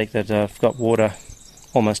out in the paddock that have got water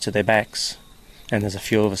almost to their backs, and there's a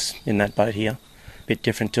few of us in that boat here, a bit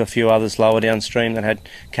different to a few others lower downstream that had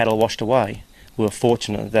cattle washed away. We were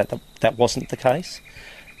fortunate that that wasn't the case,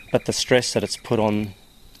 but the stress that it's put on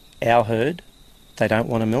our herd, they don't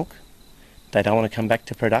want to milk, they don't want to come back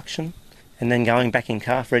to production, and then going back in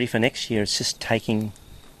calf ready for next year, it's just taking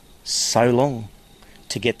so long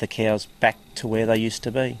to get the cows back to where they used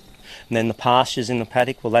to be. And then the pastures in the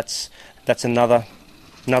paddock, well, that's another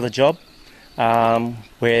job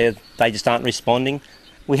where they just aren't responding.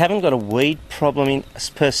 We haven't got a weed problem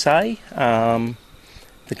per se.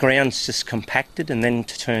 The ground's just compacted and then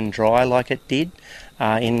to turn dry like it did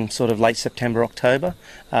in sort of late September, October.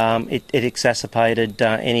 It exacerbated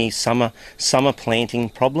any summer planting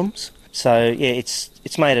problems. So yeah,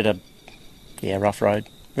 it's made it a rough road,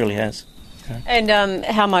 really has. And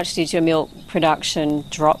how much did your milk production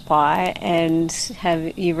drop by, and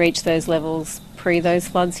have you reached those levels pre those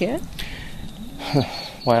floods yet?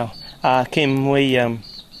 Wow. Kim, we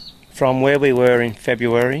from where we were in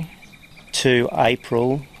February to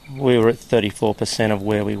April, we were at 34% of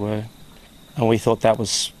where we were, and we thought that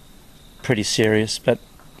was pretty serious, but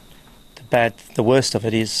the worst of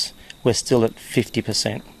it is we're still at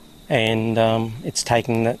 50%, and it's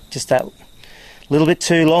taking that little bit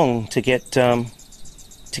too long to get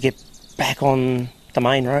back on the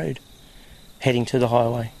main road, heading to the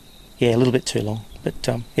highway. Yeah, a little bit too long, but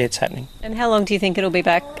yeah, it's happening. And how long do you think it'll be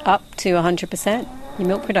back up to 100%, your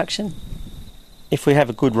milk production? If we have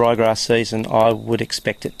a good ryegrass season, I would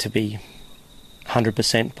expect it to be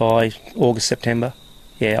 100% by August, September.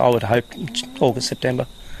 Yeah, I would hope August, September.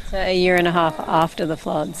 So a year and a half after the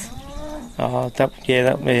floods?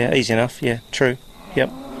 Yeah, easy enough, yeah, true,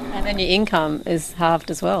 yep. And then your income is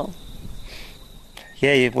halved as well.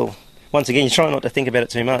 Yeah, well, once again, you try not to think about it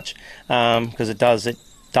too much, because it does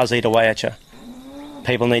eat away at you.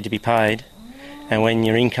 People need to be paid, and when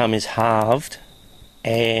your income is halved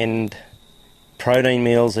and protein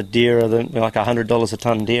meals are dearer than like $100 a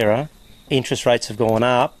tonne dearer, interest rates have gone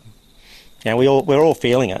up, and we're all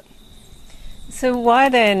feeling it. So why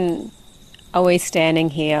then are we standing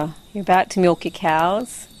here? You're about to milk your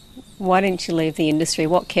cows. Why didn't you leave the industry?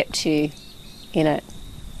 What kept you in it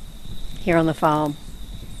here on the farm?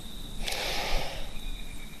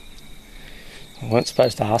 I weren't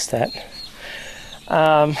supposed to ask that.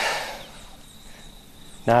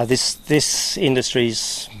 No, this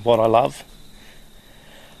industry's what I love.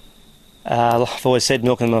 I've always said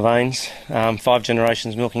milk in my veins. 5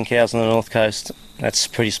 generations milking cows on the North Coast. That's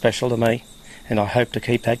pretty special to me, and I hope to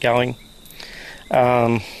keep that going.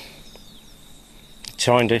 Trying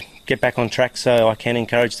to get back on track so I can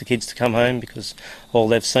encourage the kids to come home, because all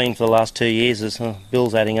they've seen for the last 2 years is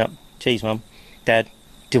bills adding up. Geez, Mum, Dad,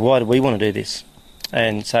 why do we want to do this?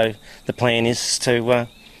 And so the plan is to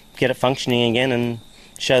get it functioning again and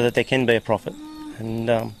show that there can be a profit. And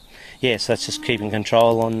so that's just keeping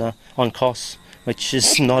control on costs, which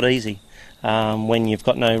is not easy when you've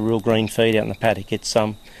got no real green feed out in the paddock. It's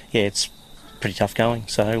it's pretty tough going.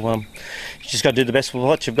 So you just got to do the best with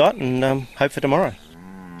what you've got and hope for tomorrow.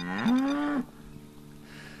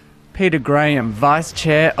 Peter Graham, Vice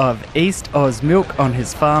Chair of East Oz Milk on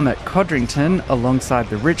his farm at Codrington alongside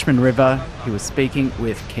the Richmond River. He was speaking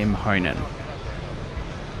with Kim Honan.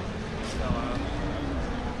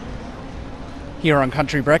 Here on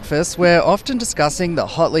Country Breakfast, we're often discussing the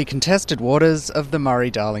hotly contested waters of the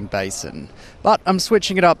Murray-Darling Basin. But I'm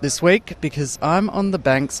switching it up this week because I'm on the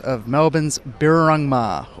banks of Melbourne's Birrarung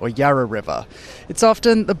Maar, or Yarra River. It's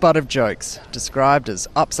often the butt of jokes, described as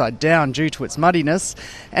upside down due to its muddiness,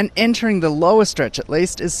 and entering the lower stretch at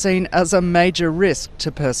least is seen as a major risk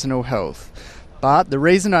to personal health. But the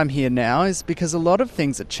reason I'm here now is because a lot of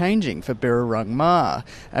things are changing for Birrarung Maar,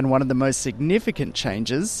 and one of the most significant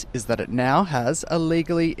changes is that it now has a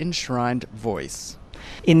legally enshrined voice.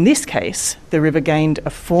 In this case, the river gained a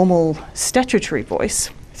formal statutory voice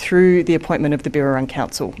through the appointment of the Birrarung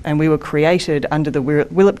Council, and we were created under the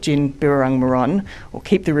Willipgin Birrarung Moron, or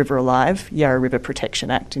Keep the River Alive, Yarra River Protection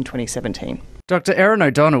Act in 2017. Dr Erin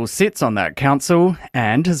O'Donnell sits on that council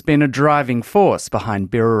and has been a driving force behind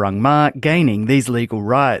Birrarung Maar gaining these legal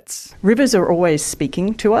rights. Rivers are always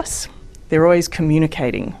speaking to us, they're always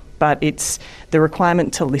communicating, but it's the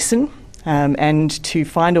requirement to listen and to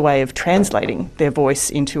find a way of translating their voice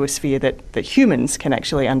into a sphere that humans can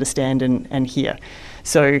actually understand and hear.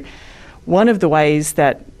 So one of the ways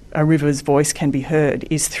that a river's voice can be heard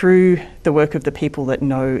is through the work of the people that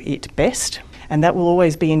know it best. And that will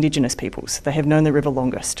always be Indigenous peoples. They have known the river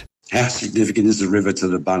longest. How significant is the river to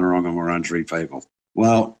the Bunurong and Wurundjeri people?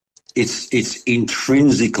 Well, it's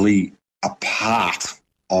intrinsically a part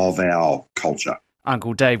of our culture.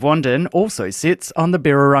 Uncle Dave Wandin also sits on the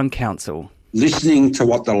Birrarung Council. Listening to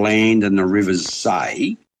what the land and the rivers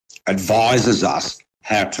say advises us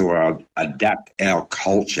how to adapt our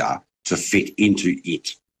culture to fit into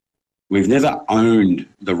it. We've never owned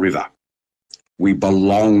the river. We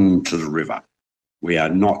belong to the river. We are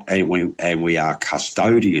not, and we are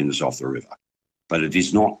custodians of the river, but it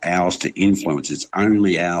is not ours to influence. It's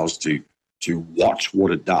only ours to watch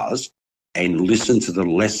what it does and listen to the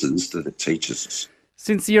lessons that it teaches us.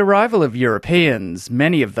 Since the arrival of Europeans,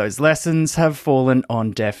 many of those lessons have fallen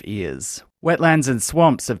on deaf ears. Wetlands and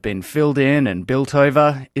swamps have been filled in and built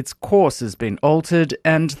over, its course has been altered,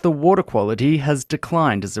 and the water quality has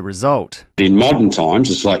declined as a result. In modern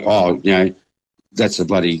times, it's like,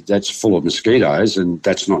 that's full of mosquitoes and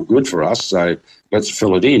that's not good for us, so let's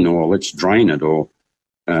fill it in or let's drain it or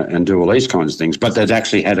and do all these kinds of things. But that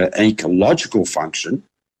actually had an ecological function,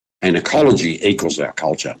 and ecology equals our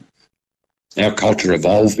culture. Our culture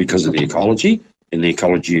evolved because of the ecology, and the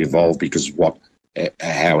ecology evolved because of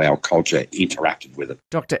how our culture interacted with it.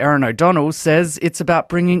 Dr Erin O'Donnell says it's about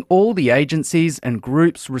bringing all the agencies and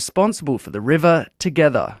groups responsible for the river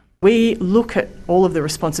together. We look at all of the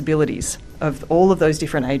responsibilities of all of those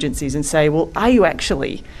different agencies and say, well, are you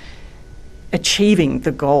actually achieving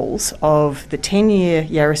the goals of the 10-year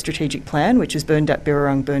Yarra Strategic Plan, which is Burned Up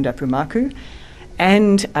Birrarung, Burned Up Rumaku,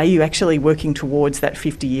 and are you actually working towards that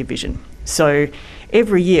 50-year vision? So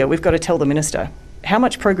every year we've got to tell the Minister, how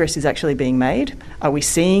much progress is actually being made? Are we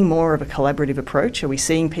seeing more of a collaborative approach? Are we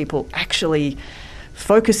seeing people actually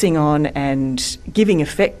focusing on and giving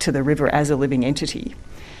effect to the river as a living entity?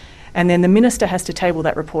 And then the Minister has to table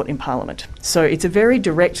that report in Parliament. So it's a very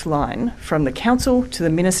direct line from the Council to the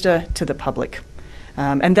Minister to the public.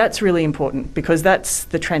 And that's really important because that's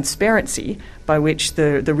the transparency by which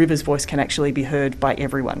the river's voice can actually be heard by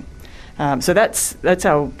everyone. So that's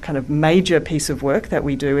our kind of major piece of work that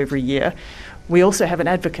we do every year. We also have an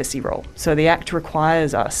advocacy role. So the Act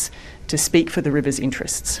requires us to speak for the river's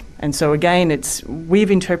interests. And so again,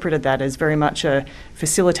 we've interpreted that as very much a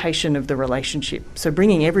facilitation of the relationship. So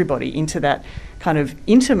bringing everybody into that kind of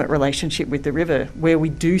intimate relationship with the river where we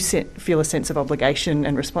do feel a sense of obligation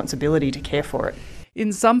and responsibility to care for it.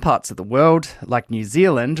 In some parts of the world, like New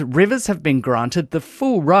Zealand, rivers have been granted the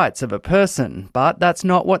full rights of a person, but that's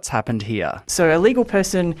not what's happened here. So a legal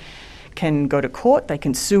person can go to court, they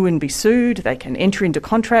can sue and be sued, they can enter into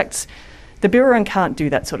contracts. The Birrarung can't do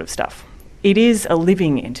that sort of stuff. It is a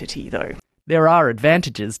living entity, though. There are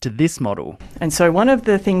advantages to this model. And so one of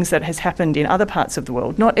the things that has happened in other parts of the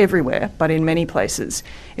world, not everywhere, but in many places,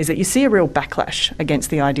 is that you see a real backlash against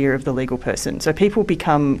the idea of the legal person. So people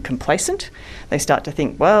become complacent. They start to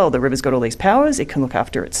think, well, the river's got all these powers, it can look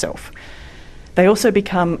after itself. They also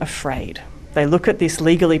become afraid. They look at this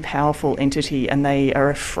legally powerful entity and they are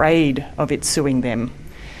afraid of it suing them.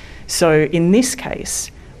 So in this case,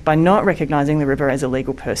 by not recognising the river as a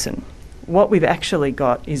legal person, what we've actually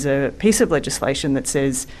got is a piece of legislation that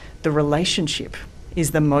says the relationship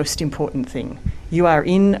is the most important thing. You are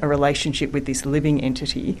in a relationship with this living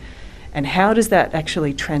entity, and how does that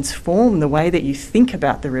actually transform the way that you think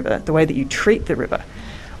about the river, the way that you treat the river,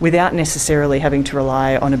 without necessarily having to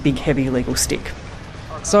rely on a big heavy legal stick?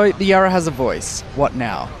 So the Yarra has a voice. What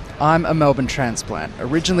now? I'm a Melbourne transplant,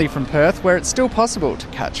 originally from Perth, where it's still possible to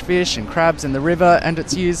catch fish and crabs in the river, and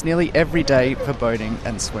it's used nearly every day for boating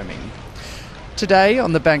and swimming. Today,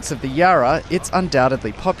 on the banks of the Yarra, it's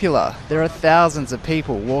undoubtedly popular. There are thousands of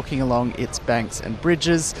people walking along its banks and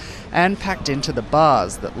bridges and packed into the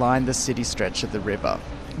bars that line the city stretch of the river.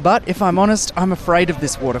 But if I'm honest, I'm afraid of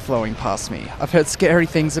this water flowing past me. I've heard scary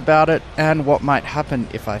things about it and what might happen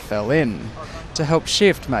if I fell in. To help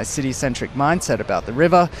shift my city-centric mindset about the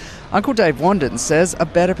river, Uncle Dave Wandin says a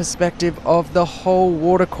better perspective of the whole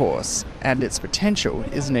watercourse and its potential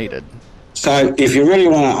is needed. So if you really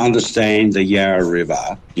want to understand the Yarra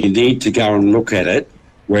River, you need to go and look at it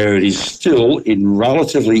where it is still in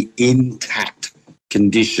relatively intact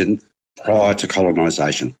condition prior to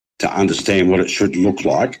colonisation to understand what it should look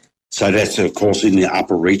like. So that's, of course, in the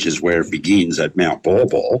upper reaches where it begins at Mount Baw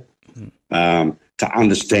Baw, to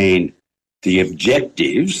understand the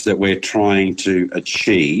objectives that we're trying to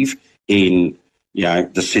achieve in,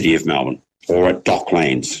 the city of Melbourne or at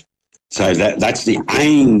Docklands. So that's the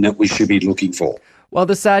aim that we should be looking for. Well,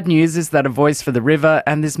 the sad news is that a voice for the river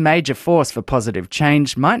and this major force for positive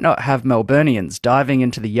change might not have Melburnians diving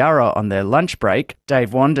into the Yarra on their lunch break.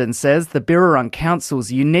 Dave Wandin says the Birrarung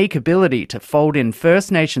Council's unique ability to fold in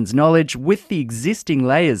First Nations knowledge with the existing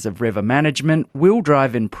layers of river management will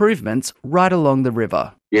drive improvements right along the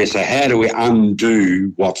river. Yeah, so how do we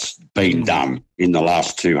undo what's been done in the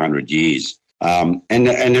last 200 years? And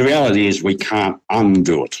the reality is we can't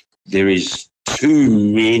undo it. There is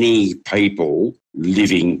too many people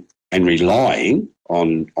living and relying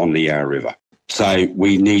on the Yarra River. So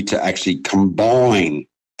we need to actually combine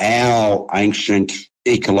our ancient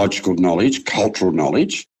ecological knowledge, cultural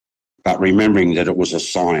knowledge, but remembering that it was a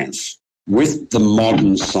science, with the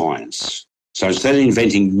modern science. So instead of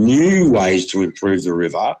inventing new ways to improve the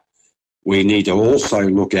river, we need to also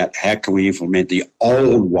look at how can we implement the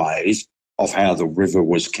old ways of how the river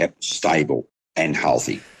was kept stable and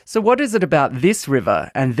healthy. So what is it about this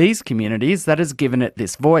river and these communities that has given it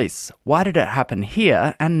this voice? Why did it happen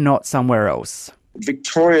here and not somewhere else?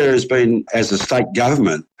 Victoria has been, as a state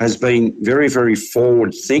government, has been very, very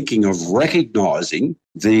forward thinking of recognising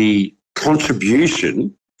the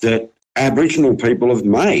contribution that Aboriginal people have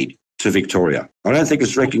made to Victoria. I don't think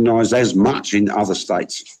it's recognised as much in other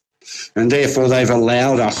states. And therefore they've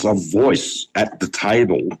allowed us a voice at the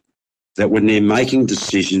table that when they're making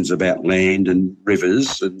decisions about land and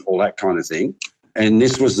rivers and all that kind of thing, and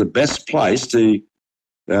this was the best place to,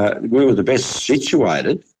 we were the best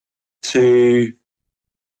situated to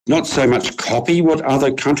not so much copy what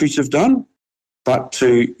other countries have done, but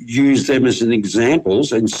to use them as an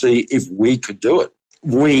examples and see if we could do it.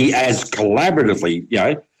 We as collaboratively,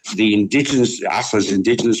 the Indigenous, us as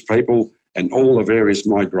Indigenous people, and all the various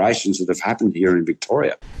migrations that have happened here in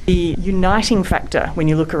Victoria. The uniting factor when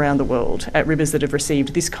you look around the world at rivers that have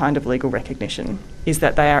received this kind of legal recognition is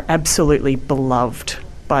that they are absolutely beloved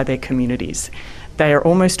by their communities. They are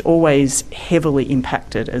almost always heavily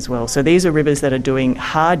impacted as well. So these are rivers that are doing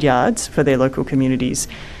hard yards for their local communities,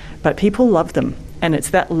 but people love them. And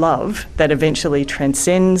it's that love that eventually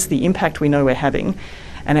transcends the impact we know we're having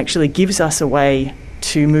and actually gives us a way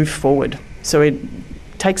to move forward. So it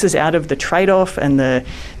takes us out of the trade-off and the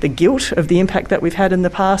guilt of the impact that we've had in the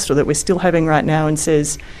past or that we're still having right now and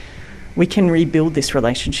says we can rebuild this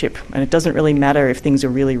relationship. And it doesn't really matter if things are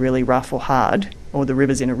really, really rough or hard or the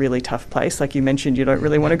river's in a really tough place. Like you mentioned, you don't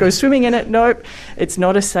really want to go swimming in it. Nope. It's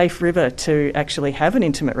not a safe river to actually have an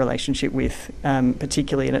intimate relationship with,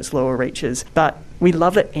 particularly in its lower reaches. But we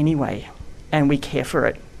love it anyway and we care for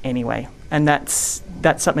it anyway. And that's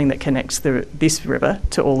something that connects this river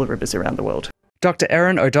to all the rivers around the world. Dr.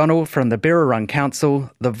 Erin O'Donnell from the Birrarung Council,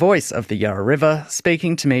 the voice of the Yarra River,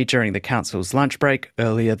 speaking to me during the council's lunch break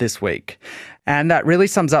earlier this week. And that really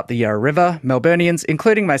sums up the Yarra River. Melburnians,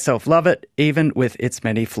 including myself, love it, even with its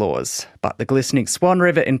many flaws. But the glistening Swan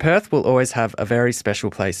River in Perth will always have a very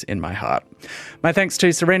special place in my heart. My thanks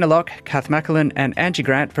to Serena Locke, Kath Macklin and Angie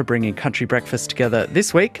Grant for bringing Country Breakfast together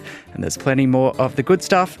this week. And there's plenty more of the good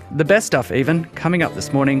stuff, the best stuff even, coming up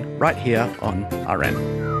this morning right here on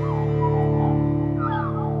RM.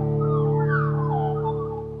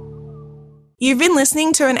 You've been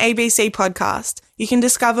listening to an ABC podcast. You can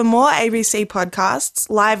discover more ABC podcasts,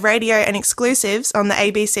 live radio and exclusives on the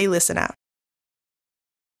ABC Listen app.